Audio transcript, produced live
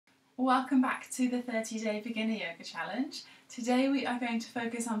Welcome back to the 30-day beginner yoga challenge. Today we are going to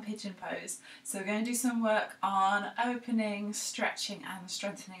focus on pigeon pose. So we're going to do some work on opening, stretching and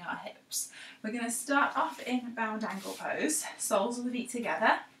strengthening our hips. We're going to start off in bound angle pose, soles of the feet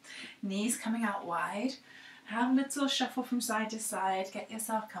together, knees coming out wide. Have a little shuffle from side to side, get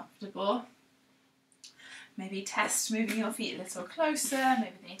yourself comfortable. Maybe test moving your feet a little closer,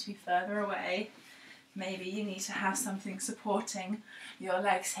 maybe they need to be further away. Maybe you need to have something supporting your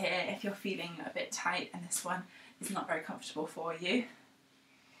legs here if you're feeling a bit tight and this one is not very comfortable for you.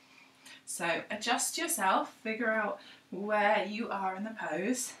 So adjust yourself, figure out where you are in the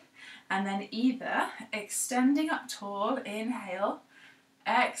pose, and then either extending up tall, inhale,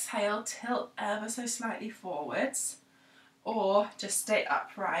 exhale, tilt ever so slightly forwards, or just stay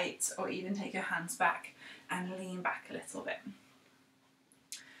upright, or even take your hands back and lean back a little bit.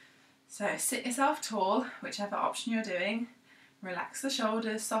 So sit yourself tall, whichever option you're doing. Relax the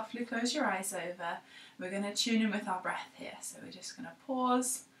shoulders, softly close your eyes over. We're going to tune in with our breath here. So we're just going to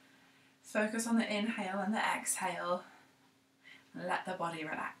pause, focus on the inhale and the exhale, and let the body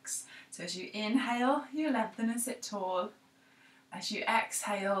relax. So as you inhale, you lengthen and sit tall. As you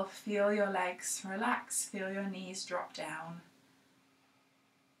exhale, feel your legs relax, feel your knees drop down.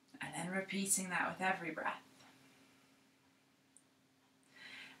 And then repeating that with every breath.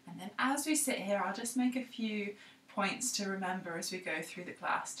 And then as we sit here, I'll just make a few points to remember as we go through the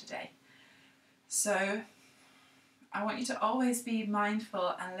class today. So I want you to always be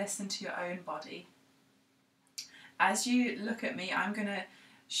mindful and listen to your own body. As you look at me, I'm going to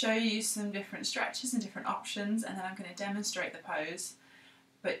show you some different stretches and different options, and then I'm going to demonstrate the pose.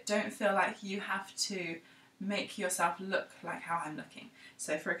 But don't feel like you have to make yourself look like how I'm looking.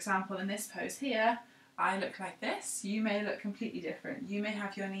 So for example, in this pose here, I look like this, you may look completely different. You may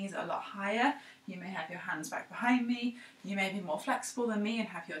have your knees a lot higher, you may have your hands back behind me, you may be more flexible than me and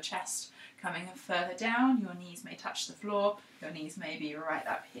have your chest coming further down, your knees may touch the floor, your knees may be right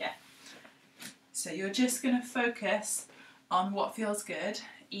up here. So you're just going to focus on what feels good,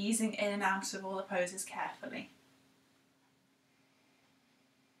 easing in and out of all the poses carefully.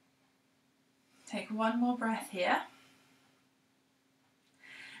 Take one more breath here.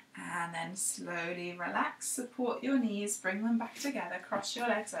 And then slowly relax, support your knees, bring them back together, cross your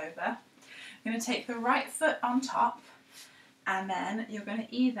legs over. You're going to take the right foot on top, and then you're going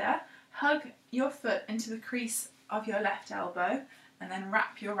to either hug your foot into the crease of your left elbow and then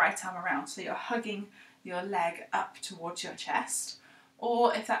wrap your right arm around, so you're hugging your leg up towards your chest.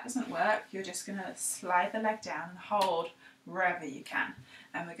 Or if that doesn't work, you're just going to slide the leg down and hold wherever you can.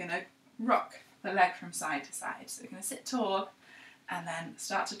 And we're going to rock the leg from side to side. So we're going to sit tall, and then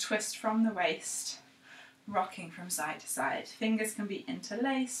start to twist from the waist, rocking from side to side. Fingers can be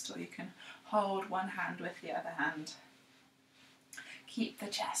interlaced, or you can hold one hand with the other hand. Keep the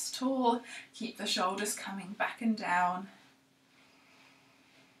chest tall, keep the shoulders coming back and down.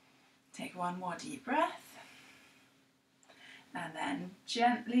 Take one more deep breath, and then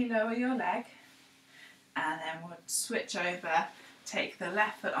gently lower your leg, and then we'll switch over. Take the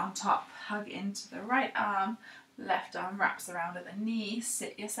left foot on top, hug into the right arm, left arm wraps around at the knee,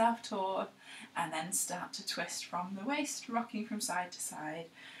 sit yourself tall, and then start to twist from the waist, rocking from side to side.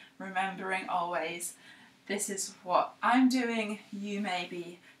 Remembering always, this is what I'm doing, you may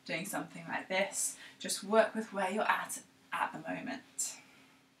be doing something like this. Just work with where you're at the moment.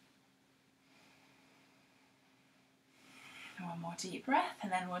 One more deep breath,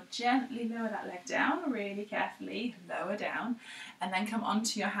 and then we'll gently lower that leg down, really carefully, lower down, and then come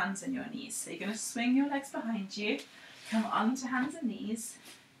onto your hands and your knees. So you're going to swing your legs behind you, come onto hands and knees,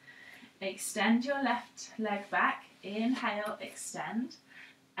 extend your left leg back, inhale, extend,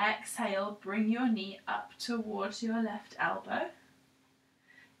 exhale, bring your knee up towards your left elbow,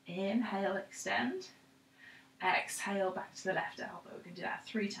 inhale, extend, exhale, back to the left elbow. We can do that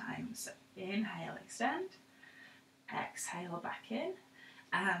 3 times. So inhale, extend, exhale back in,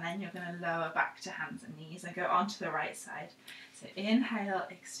 and then you're going to lower back to hands and knees and go onto the right side. So inhale,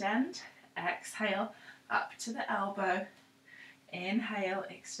 extend, exhale up to the elbow, inhale,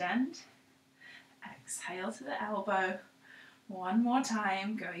 extend, exhale to the elbow. One more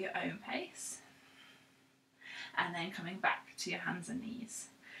time, go your own pace, and then coming back to your hands and knees.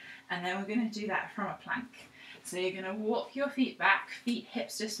 And then we're going to do that from a plank. So you're going to walk your feet back, feet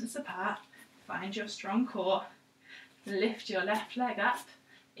hips distance apart, find your strong core. Lift your left leg up,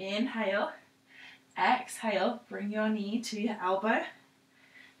 inhale, exhale, bring your knee to your elbow,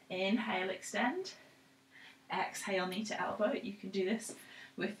 inhale, extend, exhale, knee to elbow. You can do this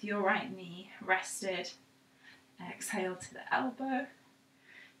with your right knee rested, exhale to the elbow,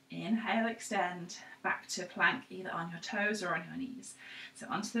 Inhale, extend, back to plank, either on your toes or on your knees. So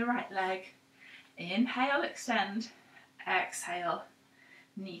onto the right leg. Inhale, extend, exhale,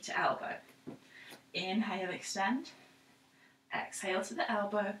 knee to elbow. Inhale, extend, exhale to the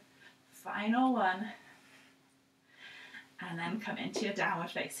elbow, final one, and then come into your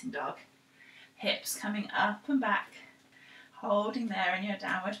downward facing dog. Hips coming up and back, holding there in your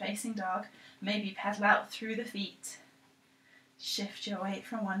downward facing dog. Maybe pedal out through the feet. Shift your weight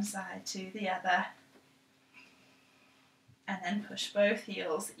from one side to the other. And then push both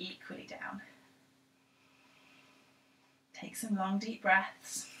heels equally down. Take some long deep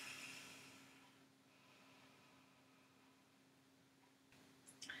breaths.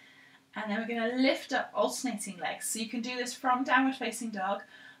 And then we're going to lift up alternating legs. So you can do this from downward facing dog,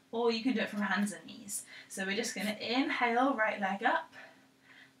 or you can do it from hands and knees. So we're just going to inhale, right leg up.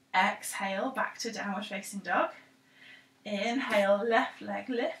 Exhale, back to downward facing dog. Inhale, left leg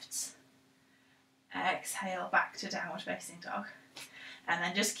lifts. Exhale, back to downward facing dog. And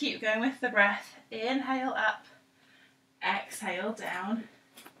then just keep going with the breath. Inhale up. Exhale down.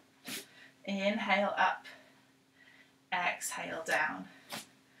 Inhale up. Exhale down.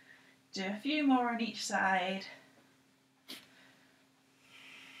 Do a few more on each side.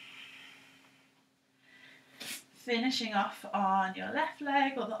 Finishing off on your left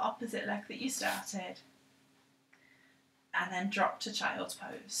leg or the opposite leg that you started. And then drop to child's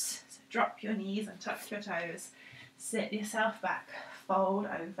pose. So drop your knees and tuck your toes. Sit yourself back, fold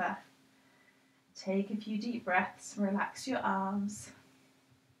over. Take a few deep breaths, relax your arms.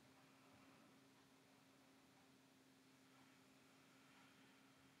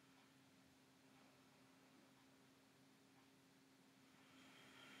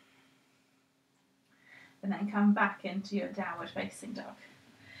 And then come back into your downward facing dog.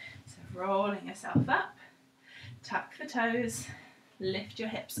 So rolling yourself up, tuck the toes, lift your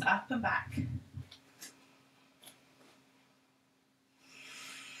hips up and back.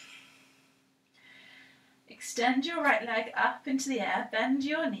 Extend your right leg up into the air, bend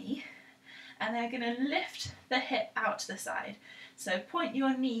your knee, and then we're going to lift the hip out to the side. So point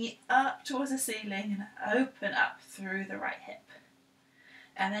your knee up towards the ceiling and open up through the right hip.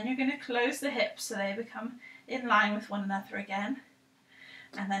 And then you're going to close the hips so they become in line with one another again.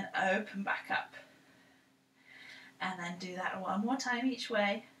 And then open back up. And then do that one more time each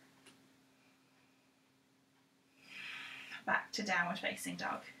way. Back to downward facing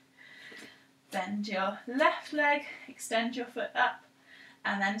dog. Bend your left leg, extend your foot up,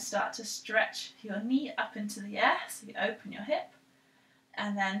 and then start to stretch your knee up into the air. So you open your hip,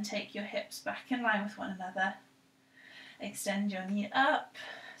 and then take your hips back in line with one another. Extend your knee up,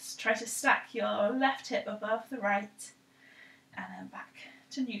 try to stack your left hip above the right, and then back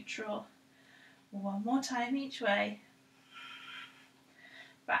to neutral. One more time each way.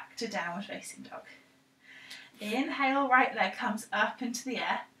 Back to downward facing dog. Inhale, right leg comes up into the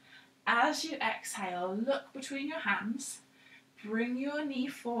air. As you exhale, look between your hands, bring your knee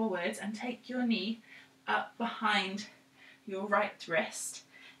forwards and take your knee up behind your right wrist,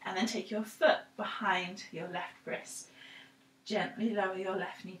 and then take your foot behind your left wrist. Gently lower your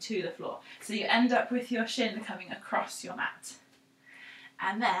left knee to the floor. So you end up with your shin coming across your mat.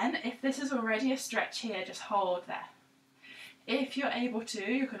 And then, if this is already a stretch here, just hold there. If you're able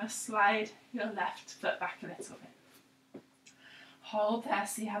to, you're going to slide your left foot back a little bit. Hold there,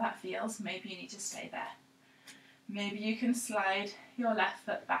 see how that feels. Maybe you need to stay there. Maybe you can slide your left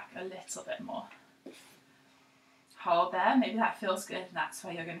foot back a little bit more. Hold there, maybe that feels good and that's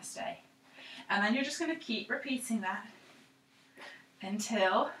where you're going to stay. And then you're just going to keep repeating that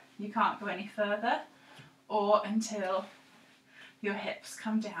until you can't go any further or until your hips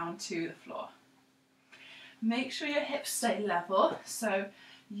come down to the floor. Make sure your hips stay level, so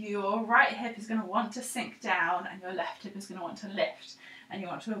your right hip is going to want to sink down and your left hip is going to want to lift, and you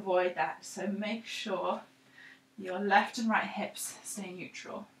want to avoid that. So make sure your left and right hips stay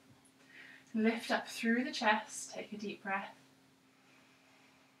neutral. Lift up through the chest, take a deep breath.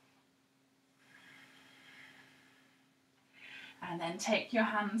 And then take your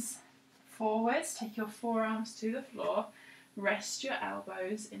hands forwards, take your forearms to the floor, rest your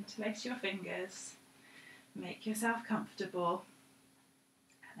elbows, interlace your fingers, make yourself comfortable.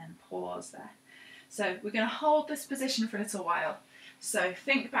 And then pause there. So we're going to hold this position for a little while. So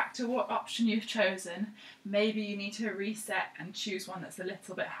think back to what option you've chosen. Maybe you need to reset and choose one that's a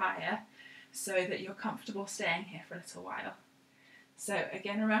little bit higher so that you're comfortable staying here for a little while. So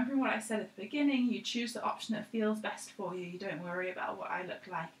again, remembering what I said at the beginning, you choose the option that feels best for you. You don't worry about what I look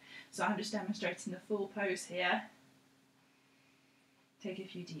like. So I'm just demonstrating the full pose here. Take a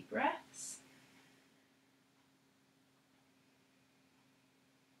few deep breaths.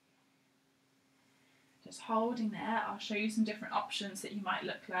 Just holding there. I'll show you some different options that you might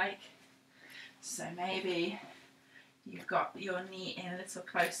look like. So maybe you've got your knee in a little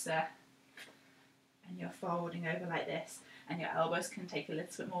closer and you're folding over like this, and your elbows can take a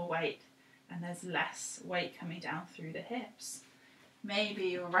little bit more weight and there's less weight coming down through the hips. Maybe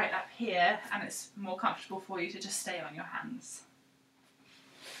you're right up here and it's more comfortable for you to just stay on your hands.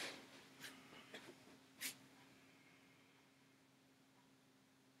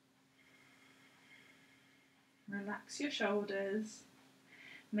 Relax your shoulders.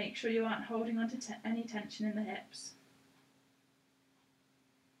 Make sure you aren't holding on to any tension in the hips.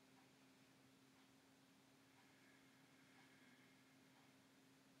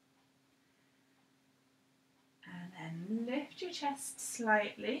 And then lift your chest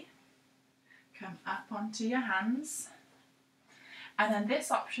slightly. Come up onto your hands. And then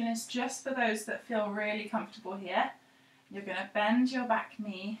this option is just for those that feel really comfortable here. You're going to bend your back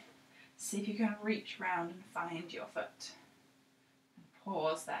knee. See if you can reach round and find your foot. And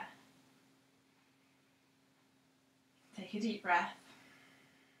pause there. Take a deep breath.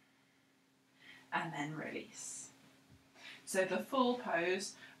 And then release. So the full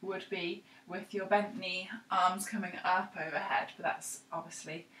pose would be with your bent knee, arms coming up overhead, but that's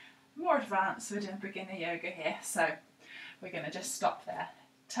obviously more advanced. We're doing beginner yoga here, so we're going to just stop there.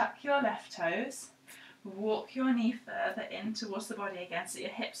 Tuck your left toes. Walk your knee further in towards the body again so your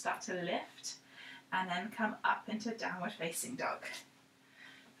hips start to lift, and then come up into downward facing dog.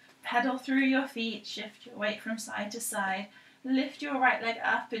 Pedal through your feet, shift your weight from side to side, lift your right leg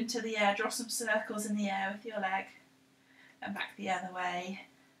up into the air, draw some circles in the air with your leg, and back the other way.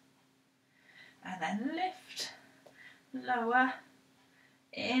 And then lift, lower,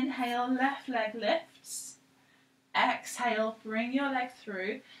 inhale, left leg lifts. Exhale, bring your leg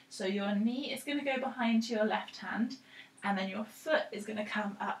through, so your knee is going to go behind your left hand and then your foot is going to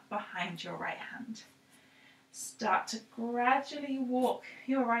come up behind your right hand. Start to gradually walk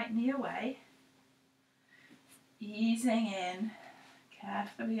your right knee away, easing in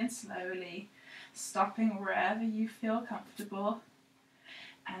carefully and slowly, stopping wherever you feel comfortable,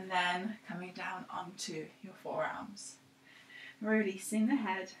 and then coming down onto your forearms, releasing the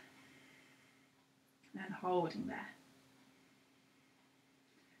head and holding there.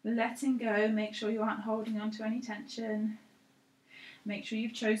 Letting go, make sure you aren't holding on to any tension. Make sure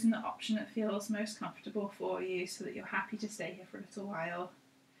you've chosen the option that feels most comfortable for you so that you're happy to stay here for a little while.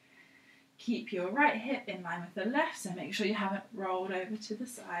 Keep your right hip in line with the left, so make sure you haven't rolled over to the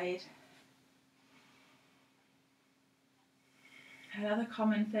side. Another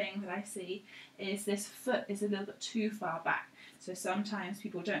common thing that I see is this foot is a little bit too far back. So sometimes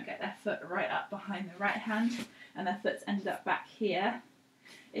people don't get their foot right up behind the right hand and their foot's ended up back here.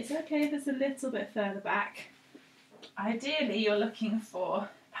 It's okay if it's a little bit further back. Ideally, you're looking for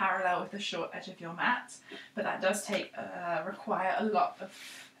parallel with the short edge of your mat, but that does require a lot of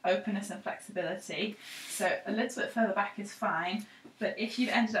openness and flexibility. So a little bit further back is fine, but if you've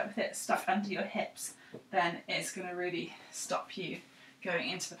ended up with it stuck under your hips, then it's going to really stop you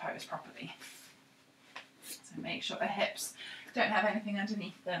going into the pose properly. So make sure the hips don't have anything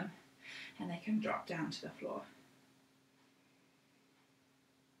underneath them and they can drop down to the floor.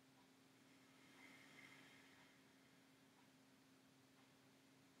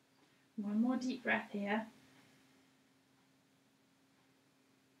 One more deep breath here.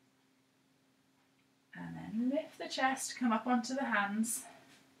 And then lift the chest, come up onto the hands,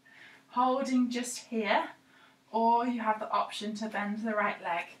 holding just here, or you have the option to bend the right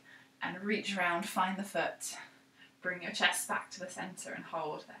leg and reach around, find the foot, bring your chest back to the centre and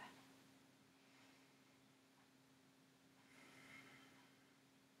hold there.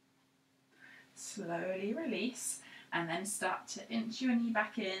 Slowly release and then start to inch your knee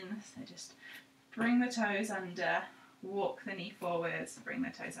back in. So just bring the toes under, walk the knee forwards, bring the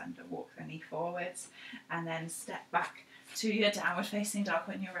toes under, walk the knee forwards, and then step back to your downward facing dog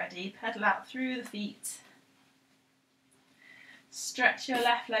when you're ready. Pedal out through the feet. Stretch your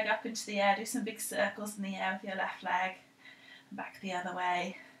left leg up into the air, do some big circles in the air with your left leg, and back the other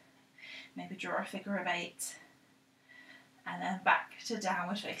way. Maybe draw a figure of 8, and then back to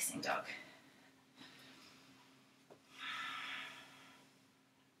downward facing dog.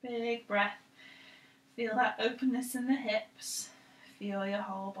 Big breath. Feel that openness in the hips. Feel your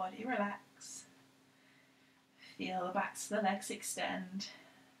whole body relax. Feel the backs of the legs extend.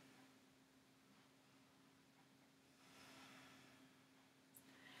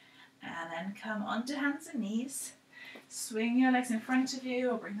 And then come onto hands and knees. Swing your legs in front of you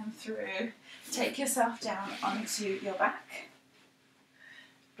or bring them through. Take yourself down onto your back.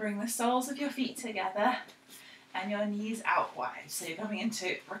 Bring the soles of your feet together and your knees out wide. So you're coming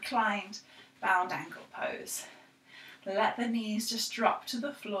into reclined bound ankle pose. Let the knees just drop to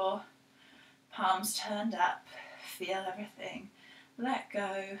the floor, palms turned up, feel everything. Let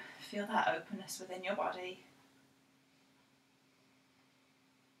go, feel that openness within your body.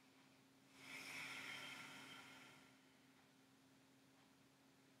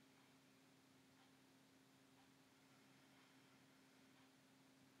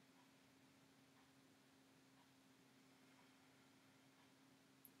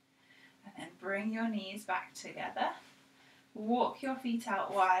 And then bring your knees back together. Walk your feet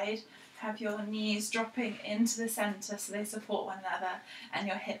out wide. Have your knees dropping into the centre so they support one another, and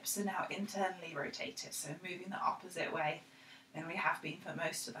your hips are now internally rotated, so moving the opposite way than we have been for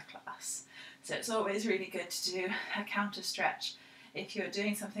most of the class. So it's always really good to do a counter stretch. If you're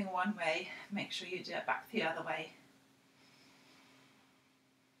doing something one way, make sure you do it back the other way.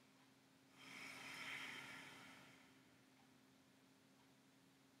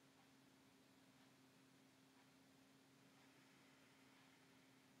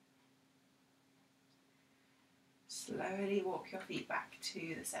 Slowly walk your feet back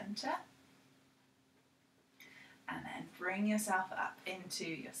to the centre, and then bring yourself up into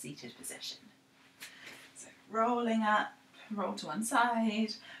your seated position. So rolling up, roll to one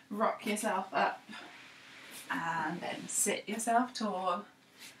side, rock yourself up, and then sit yourself tall.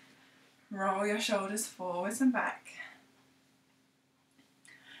 Roll your shoulders forwards and back.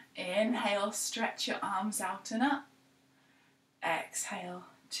 Inhale, stretch your arms out and up. Exhale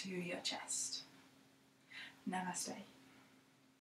to your chest. Namaste.